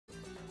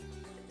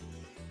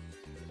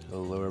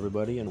Hello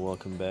everybody and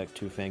welcome back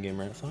to Fangame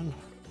Marathon.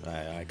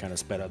 I kind of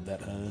sped up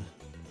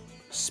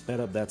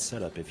that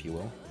setup, if you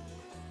will.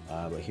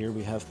 But here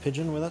we have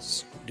Pigeon with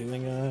us,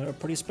 doing a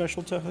pretty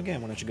special Toho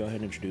game. Why don't you go ahead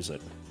and introduce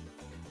it?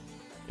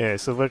 Yeah,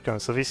 so welcome.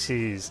 So this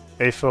is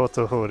A4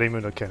 Toho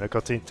Reimu no Ken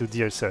according to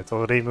DL set,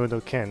 or Reimu no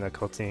Ken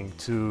according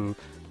to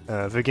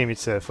the game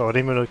itself, or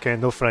Reimu no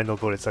Ken no fly no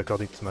bullets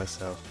according to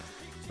myself.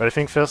 But I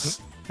think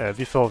first,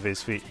 before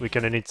this, we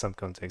kind of need some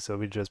context, so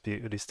we'll just be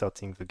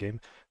restarting the game,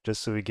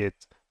 just so we get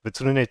the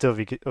true nature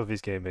of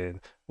this game and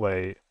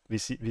why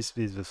this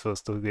is the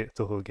first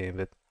Toho game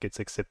that gets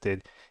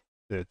accepted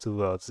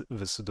towards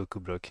the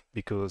Sudoku block.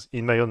 Because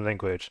in my own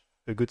language,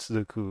 a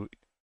Sudoku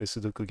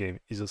game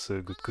is also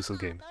a good Kuso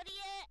game.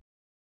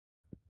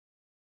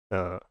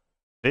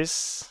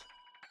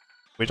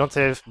 We don't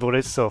have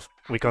bullets, so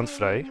we can't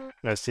fly.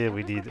 Last year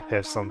we did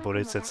have some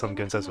bullets and some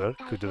guns as well.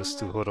 Kudos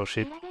to Horror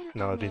Ship,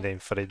 now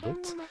renamed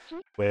Flightboat,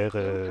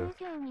 where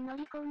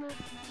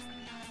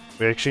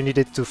we actually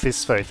needed to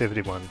fist fight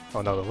everyone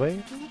on our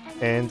way.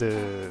 And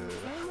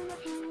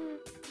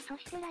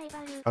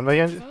on my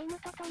end,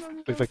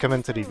 with the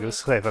commentary, we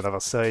also have on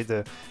our side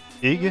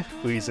Ig,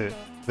 who is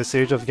the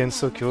sage of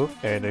Gensokyo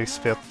and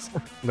expert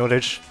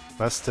knowledge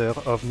master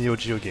of Neo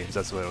Geo games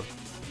as well.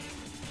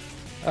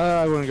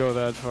 I wouldn't go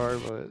that far,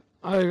 but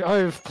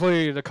I've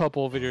played a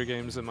couple of video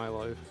games in my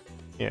life.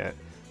 Yeah,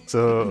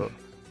 so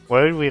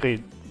while we're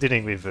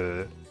dealing with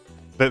the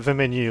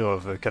menu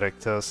of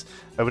characters,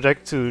 I would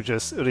like to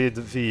just read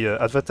the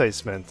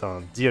advertisement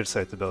on DL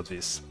site about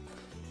this,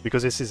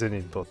 because this is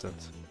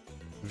important.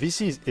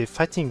 This is a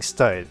fighting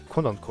style,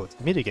 quote-unquote,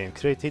 minigame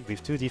created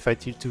with 2D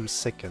fighting tools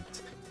second.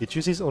 It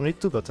uses only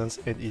 2 buttons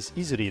and is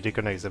easily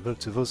recognizable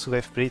to those who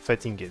have played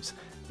fighting games.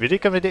 The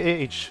recommended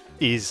age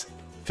is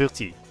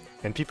 30,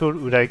 and people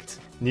who liked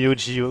Neo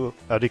Geo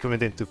are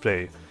recommended to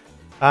play.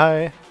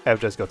 I have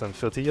just gotten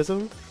 30 years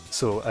old,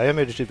 so I am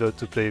eligible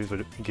to play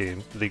the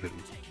game legally.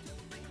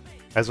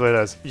 As well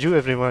as you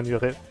everyone,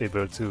 you're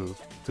able to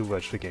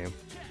watch the game.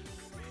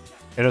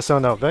 And also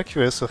on our back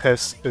we also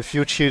have a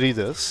few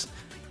cheerleaders,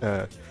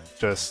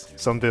 just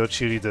some bird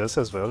cheerleaders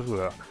as well, who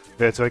are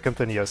there to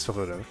accompany us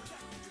further.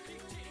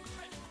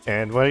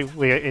 And while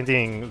we are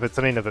ending the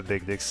train of the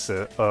big dicks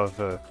of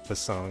the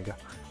song,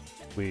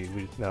 we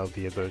will now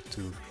be able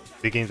to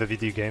begin the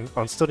video game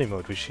on story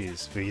mode, which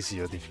is the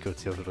easier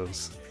difficulty of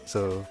those.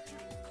 So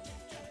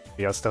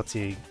we are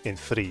starting in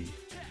 3,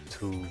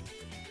 2,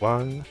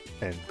 1,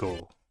 and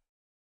go.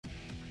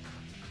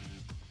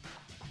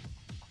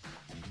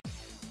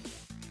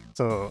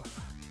 So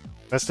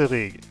Master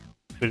Rig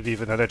will be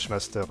the knowledge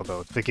master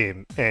about the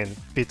game and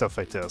Pit of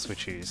Fighters,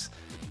 which is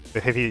the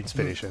heavy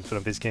inspiration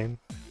from this game.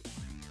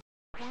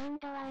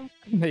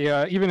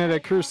 Yeah, even at a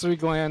cursory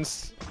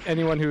glance,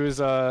 anyone who is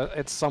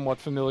it's somewhat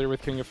familiar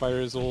with King of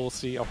Fighters will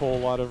see a whole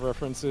lot of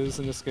references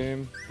in this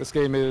game. This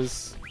game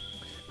is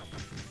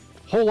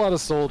a whole lot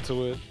of soul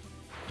to it.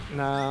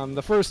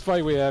 The first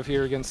fight we have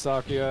here against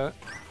Sakuya.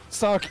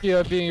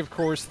 Sakuya being, of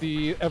course,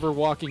 the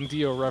ever-walking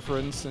Dio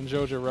reference, and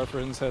JoJo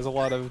reference has a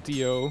lot of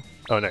Dio.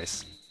 Oh,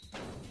 nice.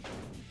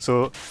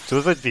 So, to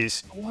avoid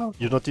this,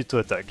 you don't need to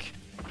attack.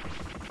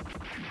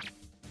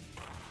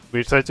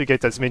 We'll try to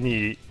get as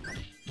many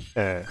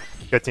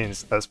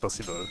cut-ins as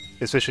possible,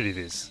 especially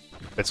this.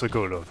 That's the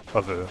goal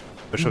of the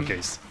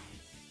showcase.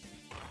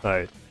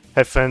 Alright,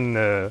 have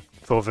fun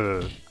for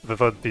the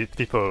vote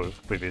people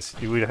with this.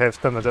 You will have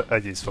some other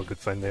ideas for good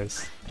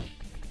thumbnails.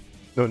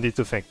 No need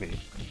to thank me.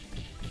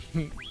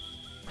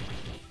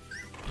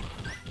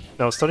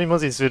 Now, story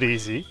mode is very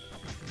easy.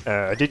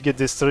 I did get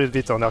this story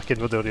bit on arcade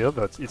mode earlier,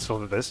 but it's for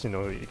the best, you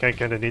know, you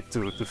kinda need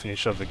to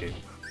finish off the game.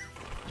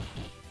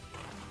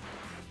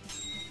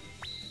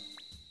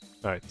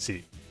 Alright,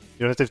 see.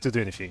 You don't have to do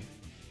anything.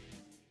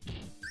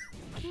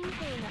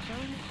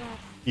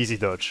 Easy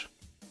dodge.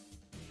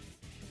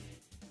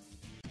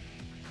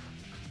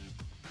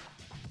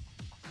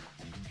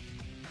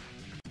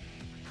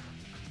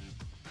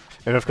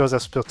 And of course,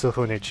 as per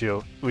Toho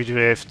nature, we do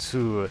have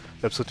to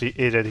absolutely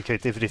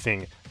eradicate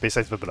everything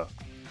besides the blah.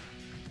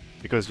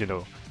 Because, you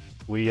know,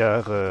 we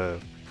are a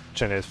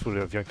channel full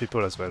of young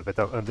people as well that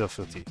are under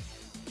 30.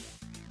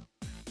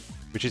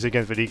 Which is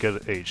again the legal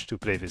age to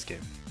play this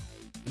game.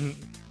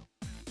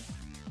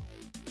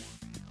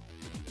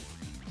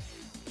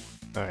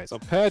 Alright. So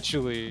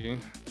Patchouli,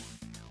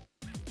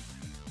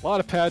 a lot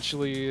of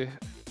Patchouli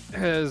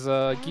has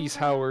Geese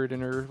Howard in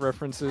her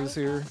references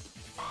here.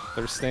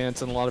 Their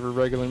stance and a lot of her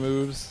regular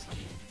moves.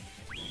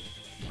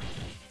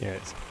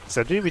 Yes.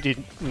 Sadly, we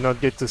did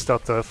not get to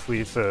start off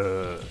with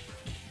the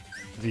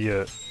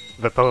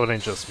Power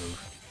Rangers move.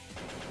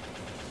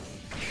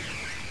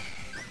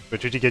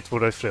 But we did get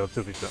Wall of Flare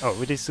to be. Oh,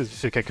 we did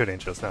the Kaku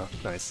Rangers now.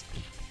 Nice.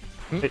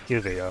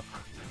 Here they are.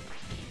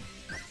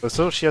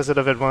 Also, she has a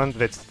level 1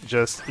 that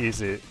just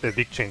is a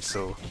big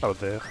chainsaw out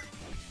there.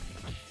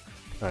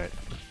 Alright.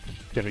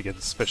 Can we get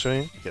the special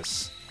in?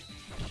 Yes.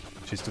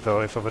 She's too far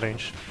away from the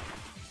range.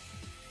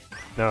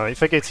 Now,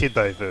 if I get hit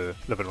by the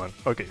level 1...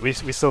 Okay, we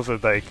saw the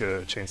bike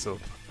chainsaw.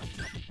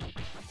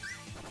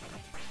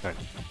 Right.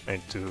 I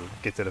need to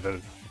get a level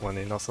 1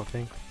 in or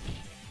something.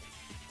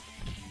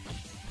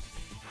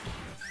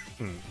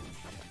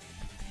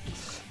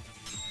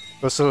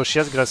 Also, she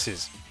has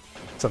glasses.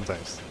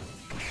 Sometimes.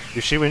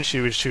 If she wins, she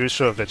will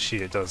show off that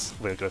she does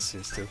wear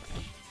glasses too.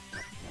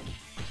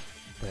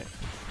 Yeah.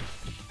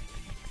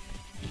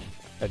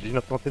 I did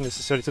not want it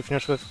necessarily to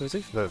finish with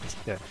music, but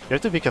yeah. You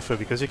have to be careful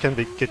because you can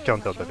get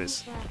countered by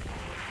this.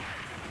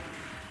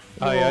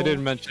 Oh yeah, I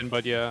didn't mention,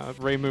 but yeah,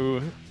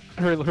 Reimu,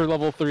 her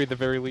level 3 at the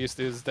very least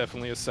is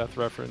definitely a Seth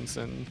reference,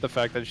 and the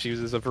fact that she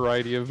uses a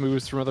variety of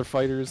moves from other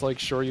fighters like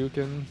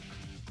Shoryuken.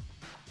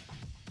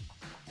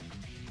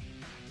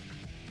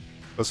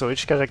 Also,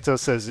 each character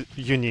says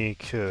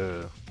unique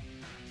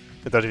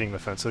driving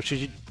method. So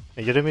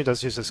Yerumi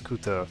does use a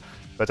scooter,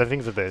 but I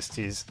think the best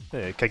is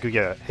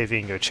Kaguya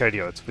having a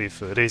chariot with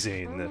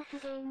resin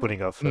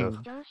pulling off her.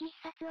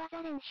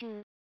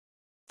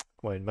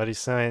 While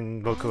Marisa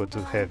and Moko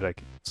do have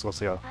like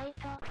sorcerer.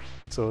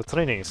 So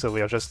training, so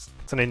we are just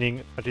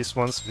training at least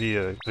once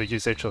the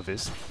usage of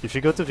this. If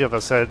you go to the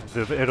other side,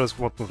 the arrows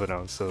won't move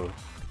around, so...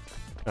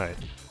 Alright.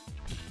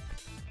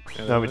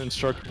 Yeah, now the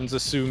instructions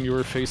assume you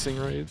were facing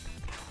right.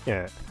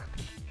 Yeah.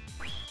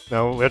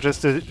 Now we're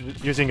just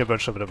using a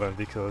bunch of them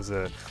because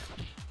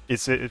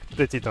it's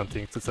pretty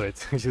daunting to try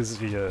to use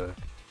the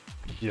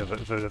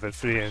level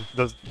 3 and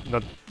does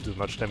not do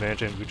much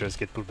damage, and we just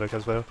get pulled back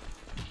as well.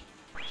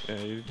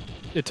 Yeah,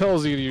 it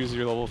tells you to use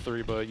your level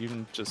 3, but you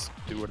can just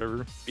do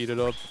whatever, beat it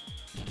up.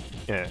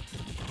 Yeah.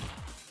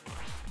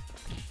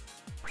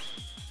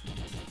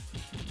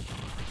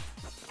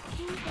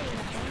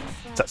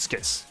 That's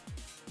guess.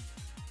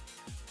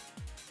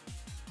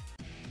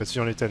 That's the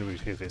only time we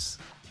hear this.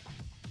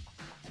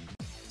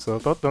 So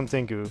about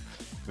Bantengu,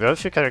 there are a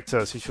few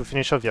characters if you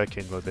finish off the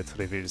arcade mode that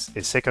reveals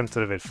a second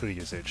level 3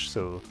 usage.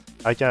 So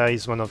Aya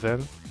is one of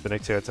them, the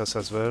next characters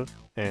as well,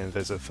 and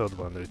there's a third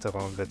one later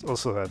on that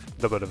also have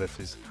double level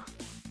 3s.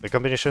 The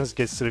combinations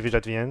gets revealed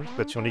at the end,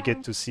 but you only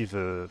get to see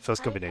the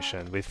first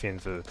combination within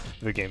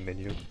the game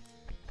menu.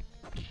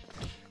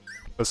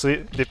 Also,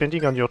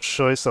 depending on your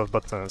choice of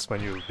buttons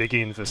when you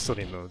begin the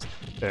story mode,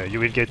 you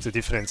will get a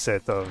different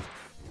set of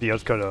the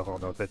alt color or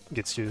not that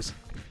gets used.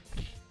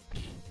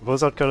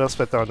 Those alt colors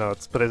that are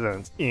not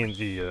present in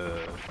the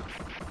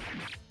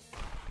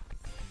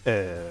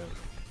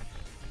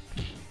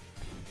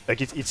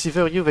like it's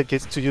either you that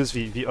gets to use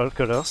the alt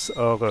colors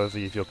or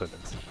the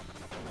opponent.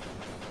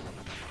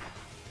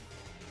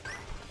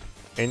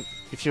 And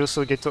if you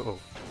also get to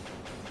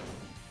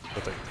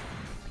protect.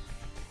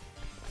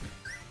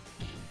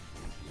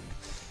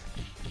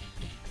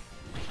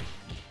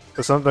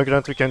 So on the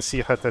background we can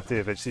see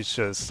Hatate, which is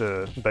just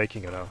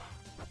biking around.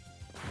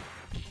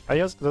 I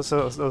also does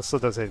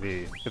have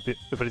a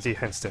pretty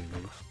handstand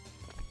move.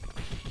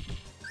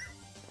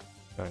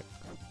 Alright.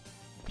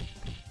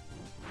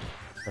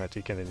 Alright,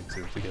 you kind of need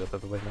to get out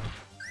of the way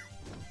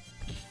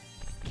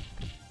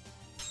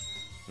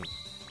now.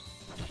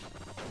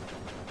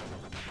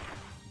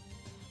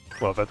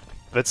 Well,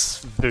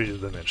 that's very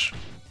little damage.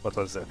 What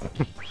was that?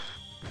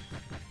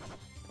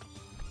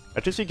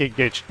 At least you get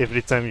gauge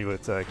every time you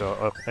attack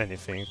or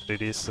anything,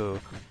 really, so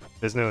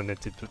there's no need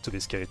to be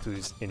scared to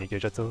use any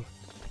gauge at all.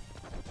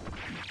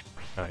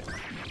 Alright.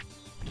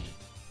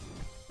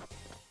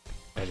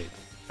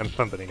 I'm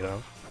fumbling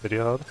now very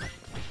hard.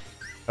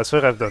 I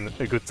swear I've done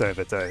a good time,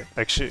 but I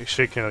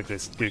actually cannot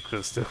get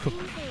close to.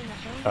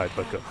 Alright,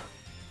 but go.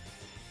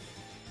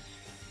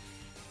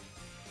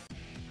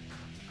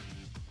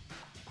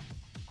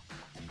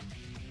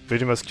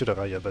 Pretty muscular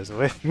Aya, by the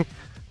way.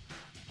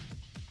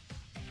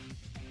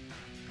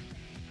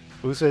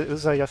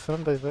 Who's Aya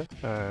from, by the way?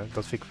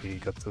 Don't think we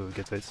got to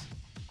get this.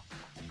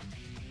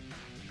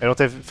 I don't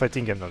have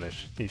fighting game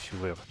knowledge, if you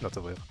were not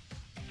aware.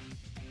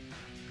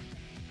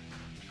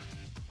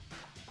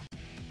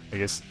 I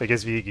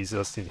guess Vig is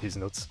lost in his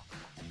notes.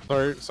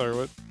 Sorry,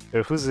 what?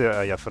 Who's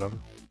Aya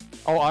from?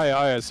 Oh,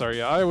 Aya, sorry.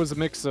 Yeah, Aya was a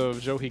mix of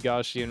Joe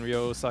Higashi and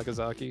Ryo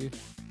Sakazaki.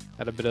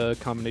 Had a bit of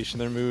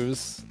combination of their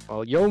moves.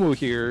 While Yomu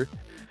here,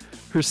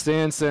 her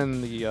stance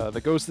and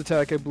the ghost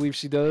attack I believe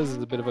she does is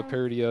a bit of a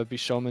parody of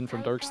Bishonen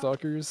from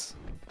Darkstalkers.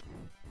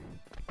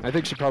 I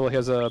think she probably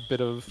has a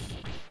bit of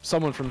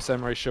someone from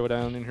Samurai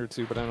Showdown in her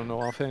too, but I don't know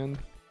offhand.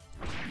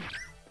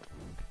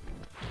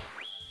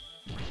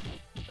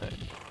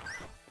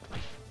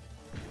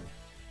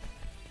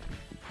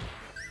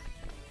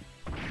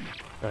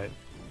 Right.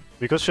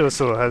 Because she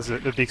also has a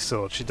big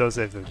sword, she does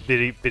have a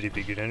very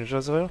big range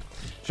as well.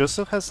 She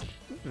also has...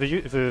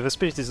 The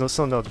spirit is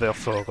also not there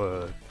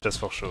for just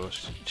for show.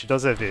 She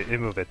does have a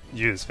move that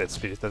uses that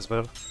spirit as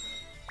well.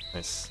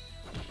 Nice.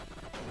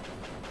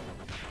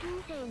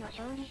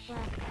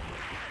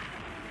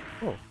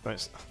 Oh,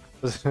 nice.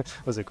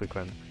 Was a quick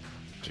one.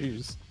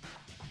 Jeez.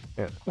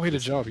 Yeah. Way to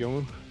job,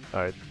 Yomu.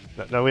 Alright.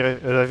 Now we're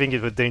arriving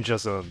in the danger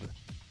zone,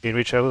 in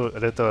which I will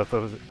letter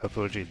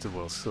apology to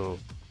Wolf, so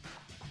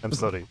I'm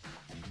sorry.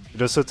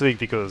 Just so tweak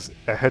because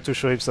I had to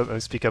show him some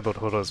unspeakable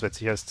horrors that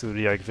he has to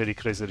react very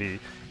crazily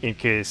in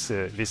case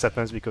this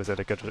happens, because I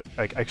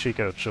actually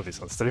cannot show this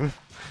on stream.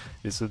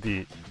 This would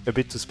be a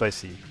bit too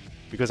spicy.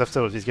 Because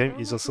after all, this game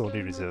is also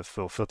only reserved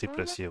for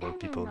 30-plus-year-old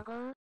people.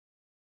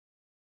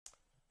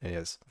 And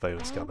yes,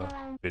 violence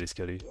karma, really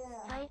scary.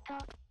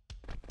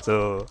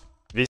 So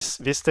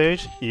this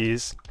stage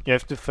is you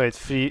have to fight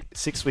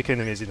 6 weak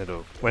enemies in a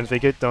row. When they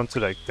get down to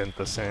like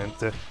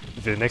 10%,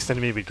 the next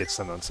enemy will get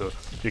summoned. So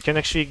you can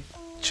actually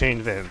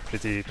chain them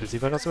pretty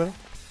well as well.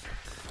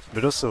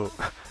 But also,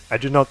 I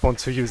do not want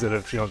to use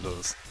level 3 on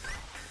those.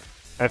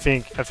 I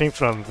think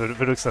from the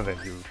looks of them,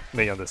 you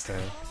may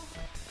understand.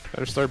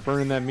 Better start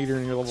burning that meter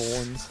in your level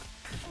 1s.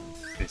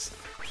 Please.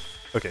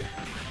 Okay.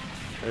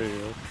 There you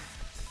go.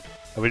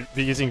 I will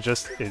be using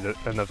just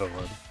another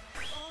one.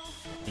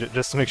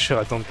 Just to make sure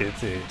I don't get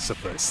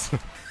surprised.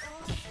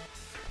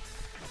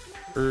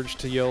 Urge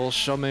to yell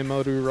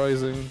Shamemaru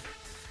Rising.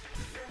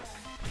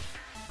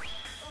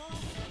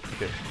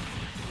 Okay.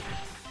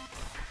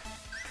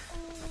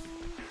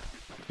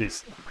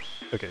 Please.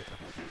 Okay.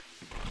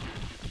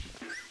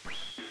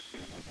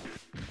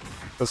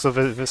 Also,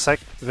 the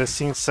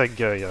Sing Sack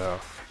guy are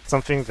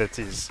something that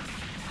is... I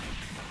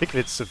think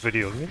it's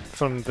very old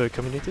from the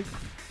community.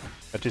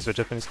 At least the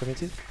Japanese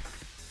community.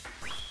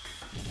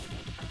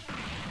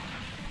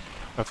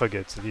 I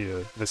forget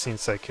the Sing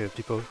Sack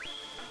people.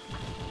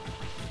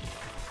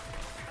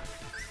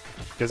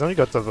 Because I only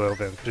got over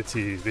them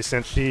pretty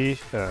recently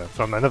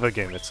from another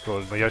game that's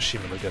called Moyashi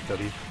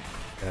Monogatari.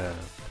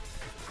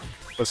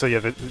 Also,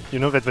 yeah, you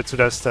know that the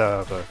Tsudas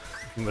are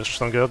much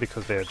stronger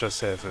because they just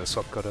have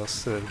swap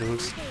colors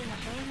rules.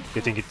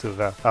 Getting into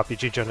the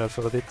RPG genre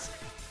for a bit.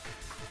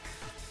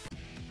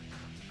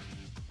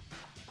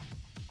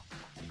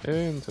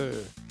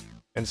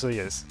 And so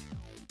yes,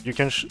 you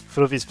can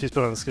throw these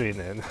people on screen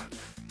and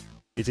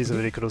it is a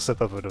very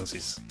close-up of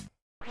roses.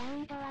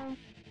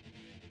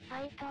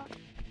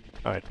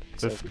 Alright,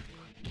 so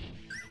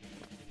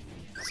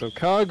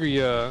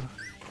Kaguya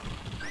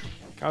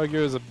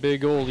is a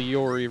big old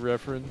Iori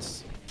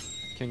reference.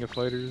 King of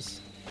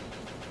Fighters.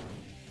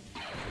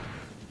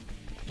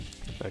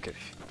 Okay,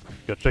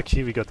 got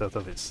lucky we got out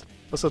of this.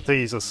 Also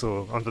Tei is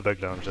also on the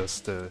background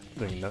just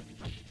doing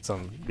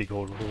some big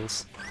old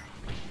rolls.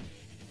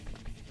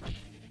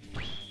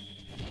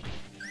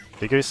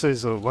 Yggdrasiface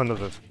is one of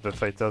the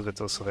fighters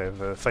that also have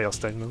a fire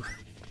style move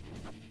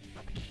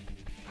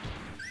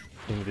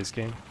in this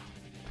game.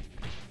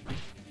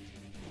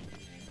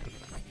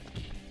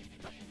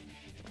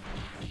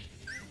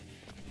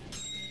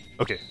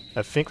 Okay,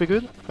 I think we're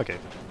good? Okay,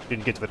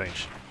 didn't get the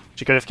range.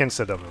 She could have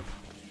cancelled that move.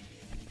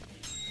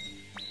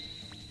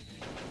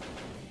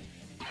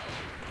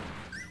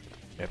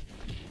 Yep.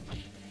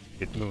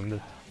 Get mooned.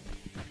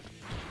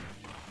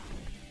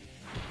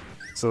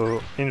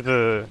 So, in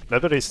the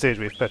library stage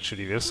with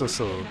Patchouli, we also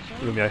saw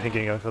Lumia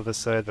hanging out of the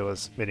side, there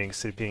was Meling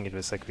sleeping in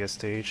the Sakura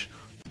stage.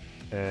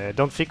 I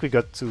don't think we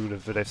got to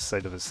the left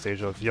side of the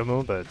stage of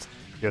Yomo, but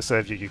we also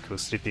have Yuyuko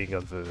sleeping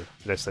on the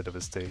left side of the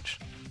stage.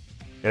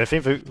 And I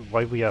think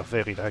why we are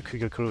very like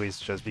Yuyuko is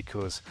just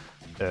because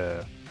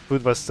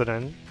food was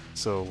stolen,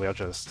 so we are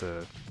just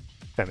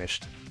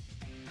famished.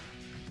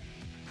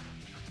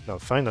 Now,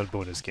 final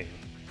bonus game.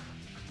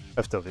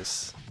 After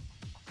this.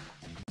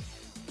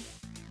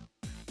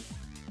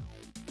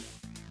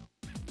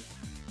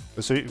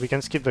 So we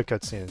can skip the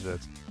cutscenes, but,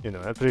 you know,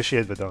 I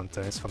appreciate the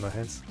downtimes from our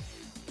hands.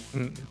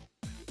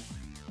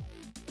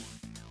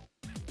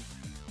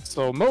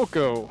 So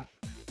Moko,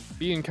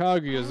 being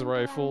Kaguya's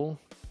rival,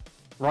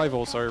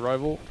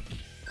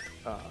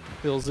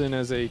 fills in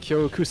as a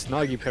Kyo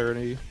Kusanagi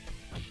parody.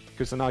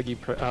 Kusanagi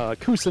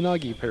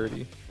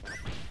parody.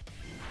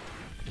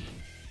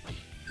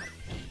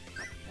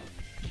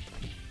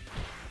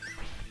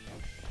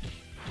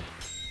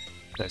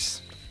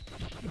 Nice.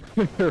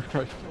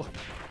 Rifle.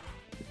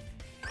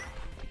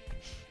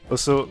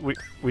 Also,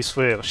 we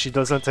swear, she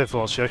doesn't have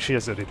one, she actually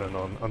has a ribbon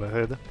on her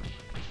head.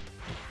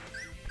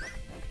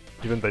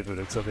 Even by the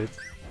looks of it.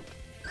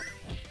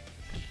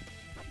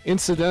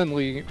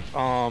 Incidentally,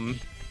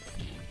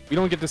 we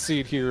don't get to see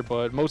it here,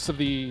 but most of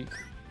the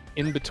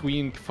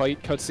in-between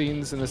fight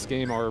cutscenes in this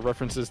game are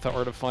references to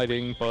Art of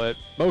Fighting, but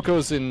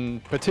Moko's in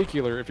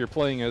particular, if you're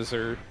playing as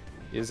her,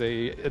 is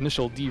a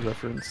initial D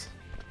reference.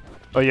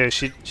 Oh yeah,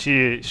 she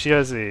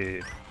has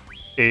a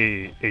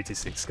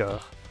 86 car.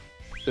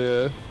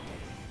 Yeah.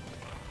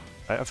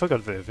 I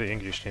forgot the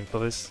English name for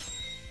this.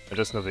 I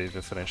just know the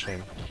French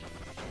name.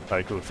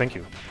 Alright, cool, thank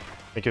you.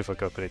 Thank you for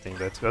cooperating,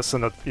 but we're also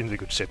not in the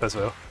good shape as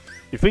well.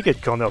 If we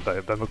get cornered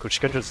by Moko,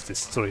 she can just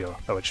destroy our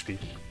HP.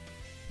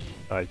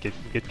 Alright,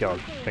 get Carl,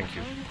 thank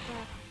you.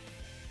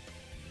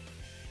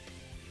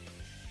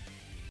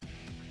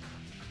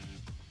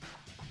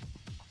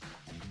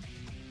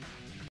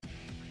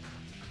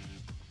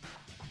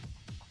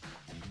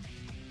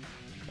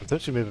 I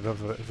thought you made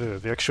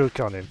the actual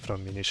car name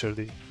from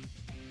initially.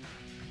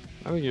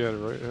 I think you had it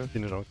right, yeah.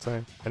 In a long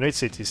time. I know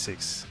it's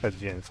 86 at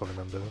the end for the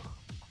number.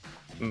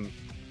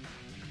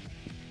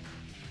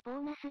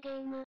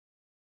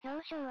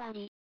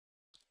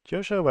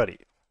 Kyoshawari.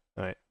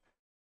 Alright.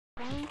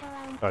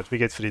 Alright, we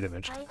get 3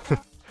 damage.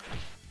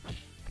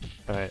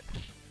 Alright.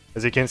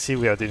 As you can see,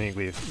 we are dealing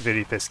with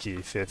very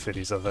pesky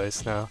fairies of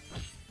ice now.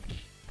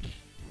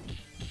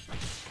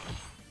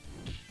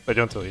 But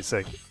don't worry, it's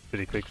like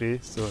pretty quickly,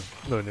 so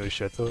no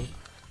issue at all.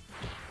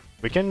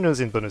 We can lose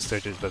in bonus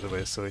stages, by the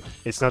way, so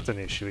it's not an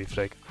issue if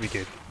like we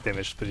get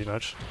damaged pretty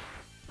much.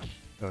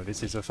 Oh,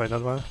 this is the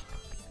final one.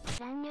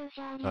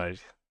 Alright.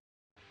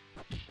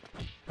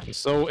 And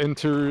so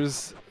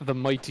enters the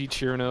mighty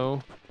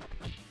Chirno,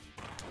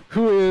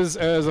 who is,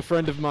 as a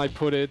friend of mine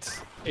put it,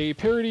 a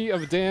parody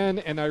of Dan,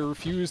 and I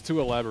refuse to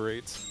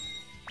elaborate.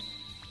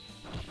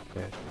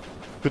 Yeah.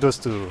 Kudos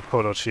to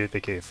Horror Sheet,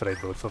 aka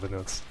Flightboat for the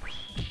notes.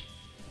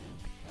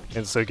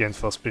 And so again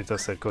for Splinter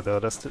Cell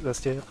Coder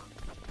last year.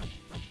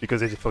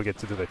 Because I did forget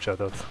to do that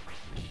shoutout.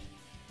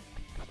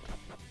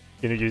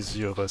 Can you use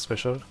your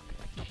special?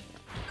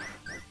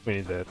 We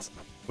need that.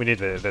 We need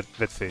that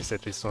face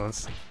at least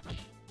once.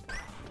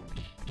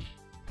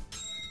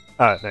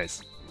 Ah,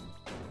 nice.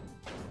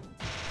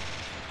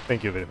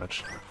 Thank you very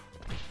much.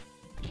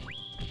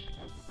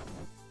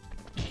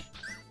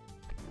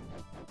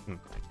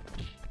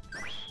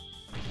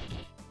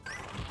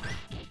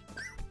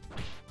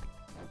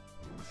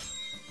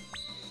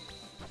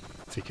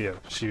 I think yeah,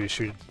 she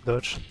should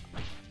dodge.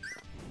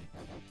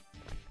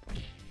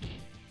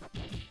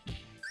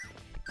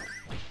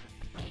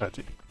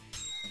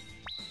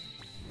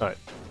 Alright,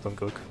 don't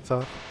go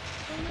far.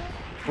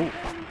 Ooh.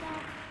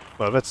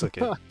 Well, that's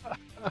okay.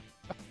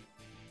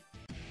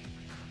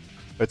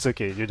 It's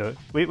okay, you know.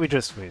 We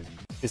just win.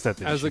 It's not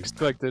an As issue.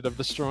 expected of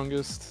the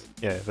strongest.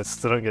 Yeah, but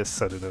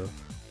strongest, I don't know.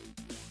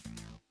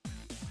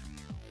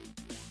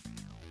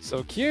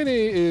 So Kiene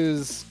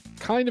is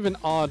kind of an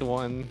odd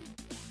one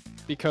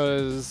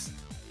because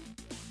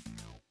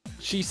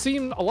she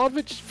seemed a lot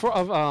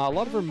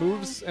of her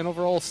moves and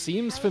overall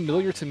seems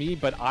familiar to me,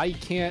 but I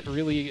can't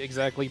really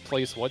exactly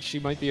place what she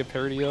might be a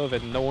parody of,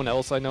 and no one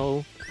else I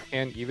know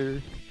can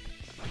either.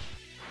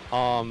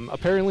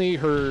 Apparently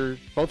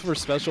both of her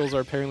specials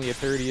are apparently a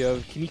parody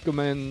of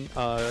Kinnikuman's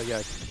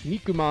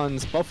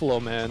Buffalo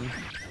Man,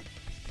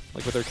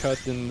 like with her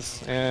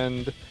cuttings,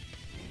 and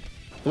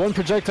the one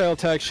projectile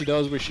attack she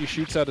does where she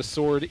shoots out a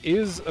sword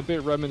is a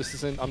bit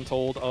reminiscent, I'm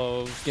told,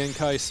 of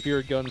Genkai's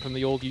Spirit Gun from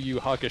the old Yu Yu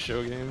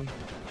Hakusho game.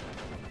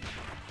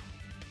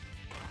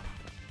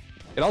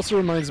 It also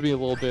reminds me a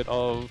little bit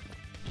of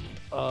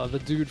the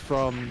dude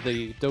from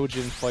the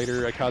Dojin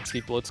fighter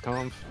Akatsuki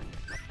Blitzkampf,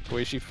 the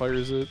way she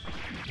fires it.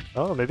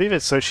 Oh, maybe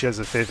that's why she has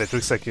a face that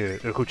looks like a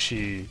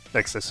Uchi,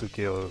 like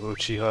Sasuke or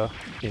Uchiha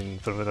in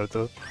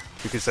Naruto.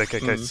 Because like a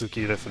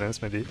Katsuki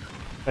reference, maybe.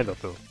 I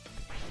don't know.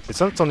 It's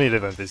on Tony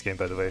 11 this game,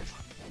 by the way,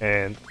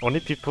 and only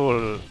two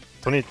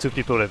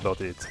people have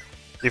bought it.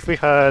 If we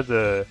had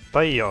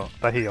Pahi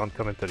on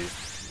commentary,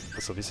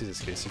 so this is a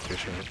scary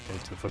situation. I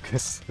need to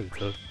focus a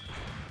little.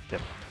 Yeah.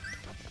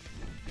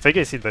 If I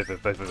get hit by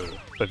the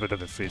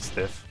level 3, it's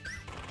death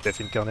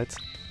incarnate.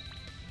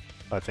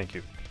 Ah, thank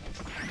you.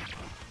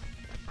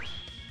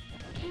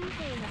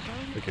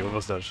 Okay,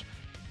 almost dodge.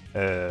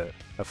 I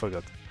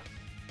forgot.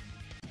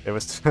 I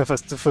was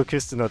too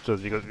focused to not lose,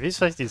 because this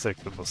fight is like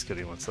the most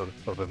scary one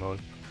of them all.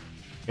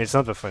 It's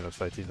not the final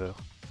fight either.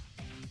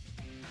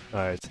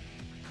 Alright.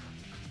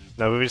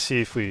 Now we will see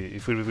if we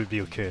will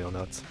be okay or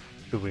not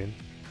to win.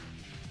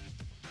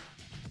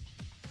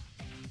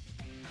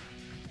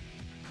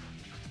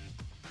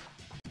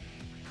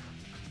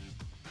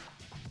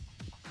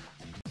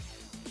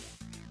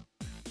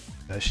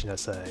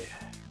 Ashinasai.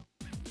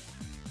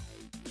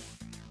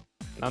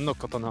 何の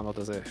ことなの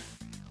だぜ。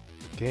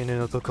ゲーネ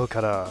のとこ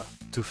から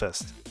too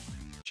fast.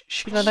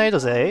 知らないの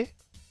ぜ。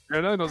知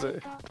らないのぜ。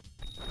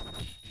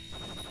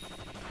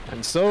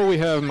And so we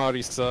have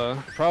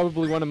Marisa,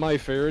 probably one of my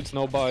favorites,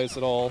 no bias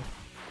at all.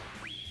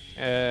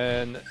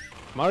 And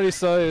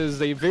Marisa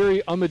is a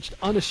very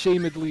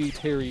unashamedly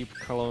Terry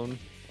clone,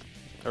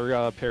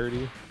 or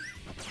parody.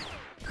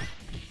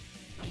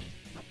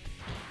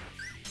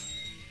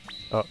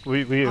 Oh,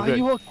 we Are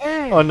you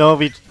okay? Oh no,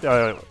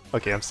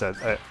 okay, I'm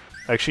sad.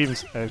 Actually,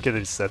 I'm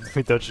getting sad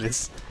we dodged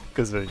this,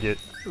 because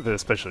the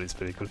special is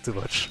pretty cool to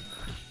watch.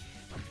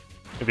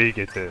 Maybe you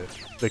get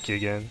lucky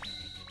again.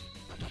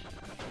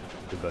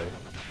 Goodbye.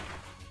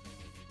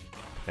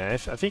 Yeah, I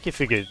think if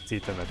you get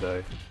hit, I might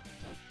die.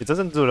 It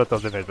doesn't do a lot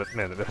of damage, but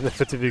man,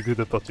 that's a very good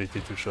opportunity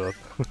to show up.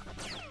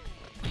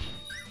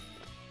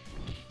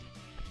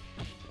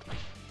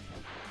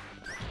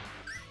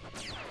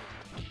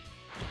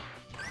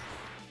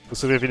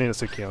 Also revealing a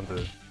Suki on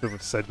the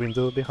side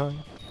window behind.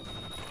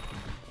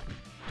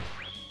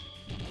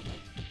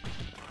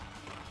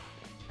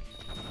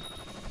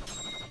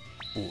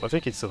 Ooh, I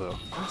think it's over.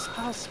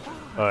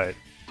 Alright.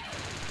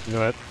 You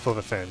know what? For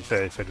the fan,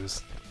 if I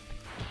lose.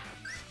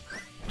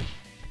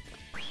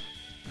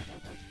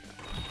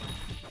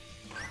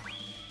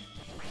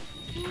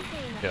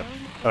 Yeah.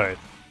 Alright.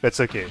 That's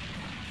okay.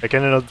 I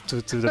can allow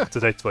to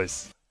die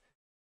twice.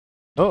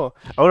 Oh!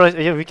 Alright,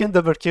 yeah, we can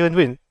double kill and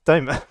win.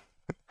 Time!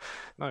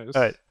 Nice.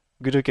 Alright,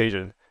 good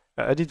occasion.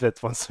 I did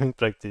that once in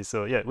practice,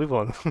 so yeah, we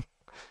won.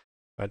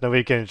 Right, now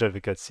we can enjoy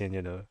the cutscene,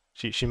 you know.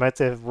 She might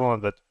have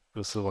won, but we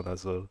also won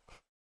as well.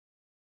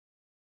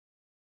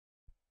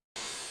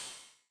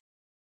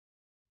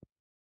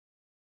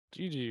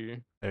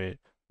 GG. I mean,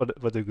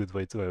 what a good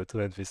way to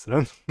end this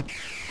run.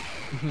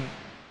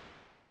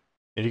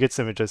 And you get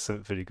just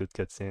some very good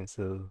cutscenes.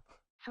 So.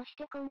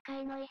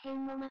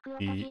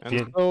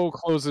 And so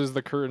closes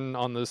the curtain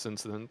on this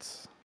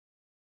incident.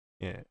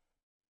 Yeah.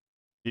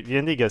 The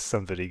ending has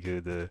some very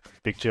good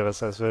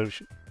pictures as well.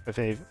 I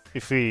think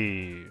if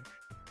we,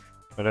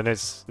 well,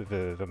 unless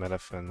the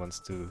marathon wants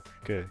to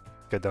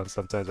cut down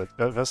sometimes,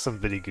 but there's some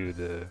very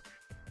good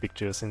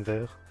pictures in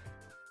there.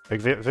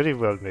 Like very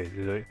well made.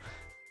 You know?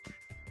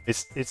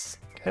 It's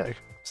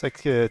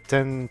like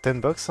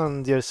 $10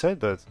 on the other side,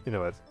 but you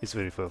know what? It's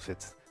very worth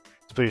it.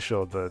 It's pretty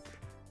short, but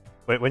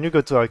when you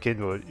go to arcade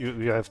mode,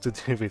 you have to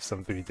deal with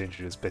some very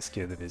dangerous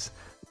pesky enemies.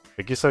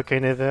 Like you saw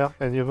Kanever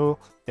and Yumu,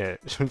 yeah,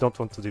 you don't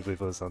want to deal with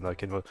those on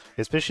arcade mode,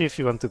 especially if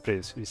you want to play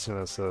with you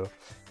know, so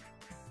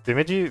they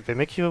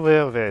make you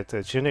aware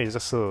that Gina is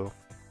also,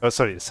 oh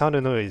sorry, Sound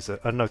and Noise is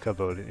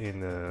unlockable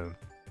in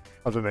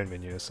on the main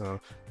menu, so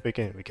we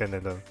can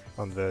end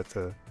on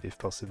that if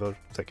possible.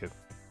 It's like a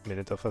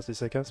minute or 30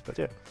 seconds, but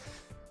yeah.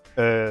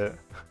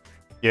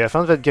 Yeah, I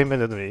found that game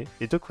randomly.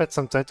 It took quite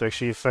some time to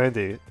actually find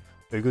a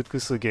good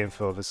Kusu game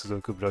for the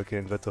Sudoku block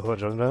in that horror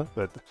genre,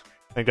 but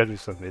I'm glad we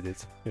made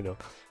it, you know.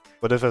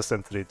 For the first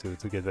entry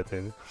to get that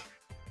in.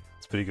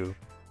 It's pretty good.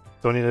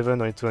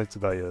 2011 or 22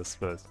 buyers,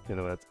 but you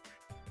know what?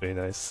 Very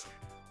nice.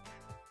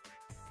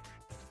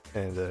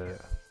 And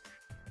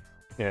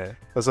yeah,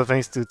 also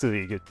thanks to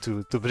Ig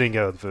to bring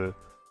out the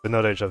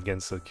knowledge of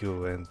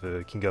Gensokyo and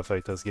the King of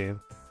Fighters game.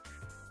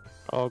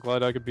 Oh,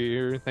 glad I could be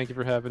here. Thank you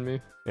for having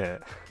me. Yeah.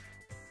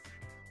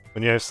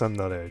 When you have some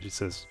knowledge, it's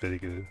just very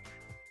good.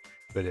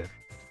 But yeah.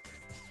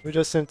 We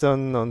just sent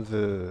on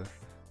the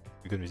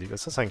good music.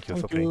 Also, thank you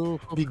for playing.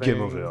 Big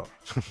game over.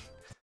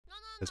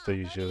 As per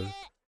usual.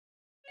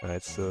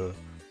 Alright, so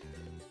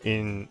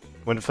when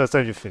the first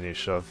time you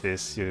finish off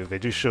this, they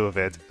do show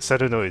that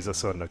Saruno is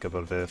also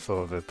unlockable there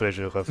for the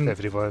pleasure of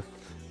everyone.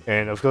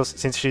 And of course,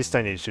 since she's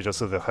tiny, she's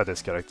also the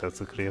hardest character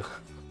to clear.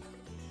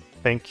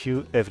 Thank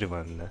you,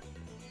 everyone.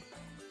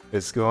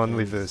 Let's go on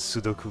with the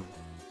Sudoku.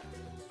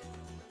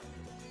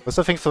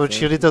 Also, thanks for the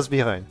cheerleaders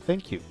behind.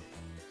 Thank you.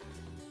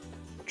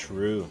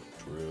 True.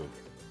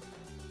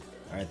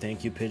 All right,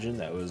 thank you, Pigeon.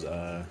 That was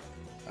I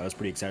was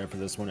pretty excited for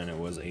this one, and it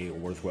was a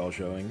worthwhile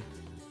showing.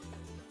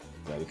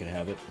 Glad we could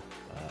have it.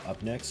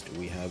 Up next,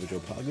 we have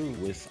Jopagu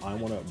with I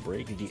Wanna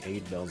Break the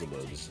 8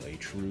 Beelzebubs, a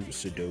true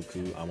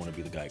Sudoku I Wanna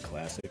Be the Guy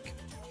classic.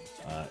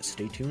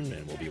 Stay tuned,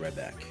 and we'll be right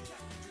back.